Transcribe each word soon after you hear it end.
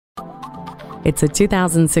It's a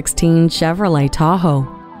 2016 Chevrolet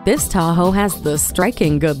Tahoe. This Tahoe has the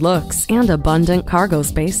striking good looks and abundant cargo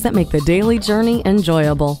space that make the daily journey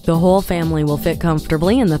enjoyable. The whole family will fit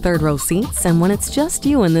comfortably in the third row seats, and when it's just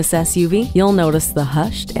you in this SUV, you'll notice the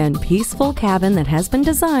hushed and peaceful cabin that has been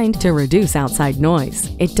designed to reduce outside noise.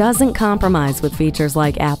 It doesn't compromise with features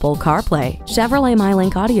like Apple CarPlay, Chevrolet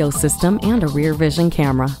MyLink audio system, and a rear vision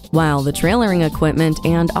camera. While the trailering equipment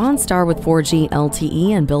and OnStar with 4G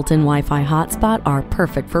LTE and built-in Wi-Fi hotspot are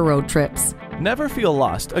perfect for road trips. Never feel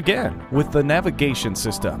lost again with the navigation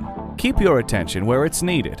system. Keep your attention where it's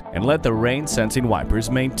needed and let the rain-sensing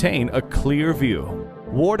wipers maintain a clear view.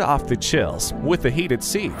 Ward off the chills with the heated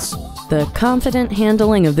seats. The confident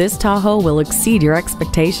handling of this Tahoe will exceed your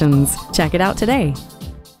expectations. Check it out today.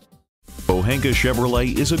 Pohanka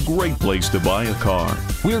Chevrolet is a great place to buy a car.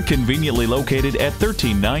 We're conveniently located at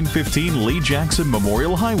 13915 Lee Jackson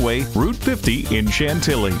Memorial Highway, Route 50 in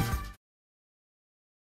Chantilly.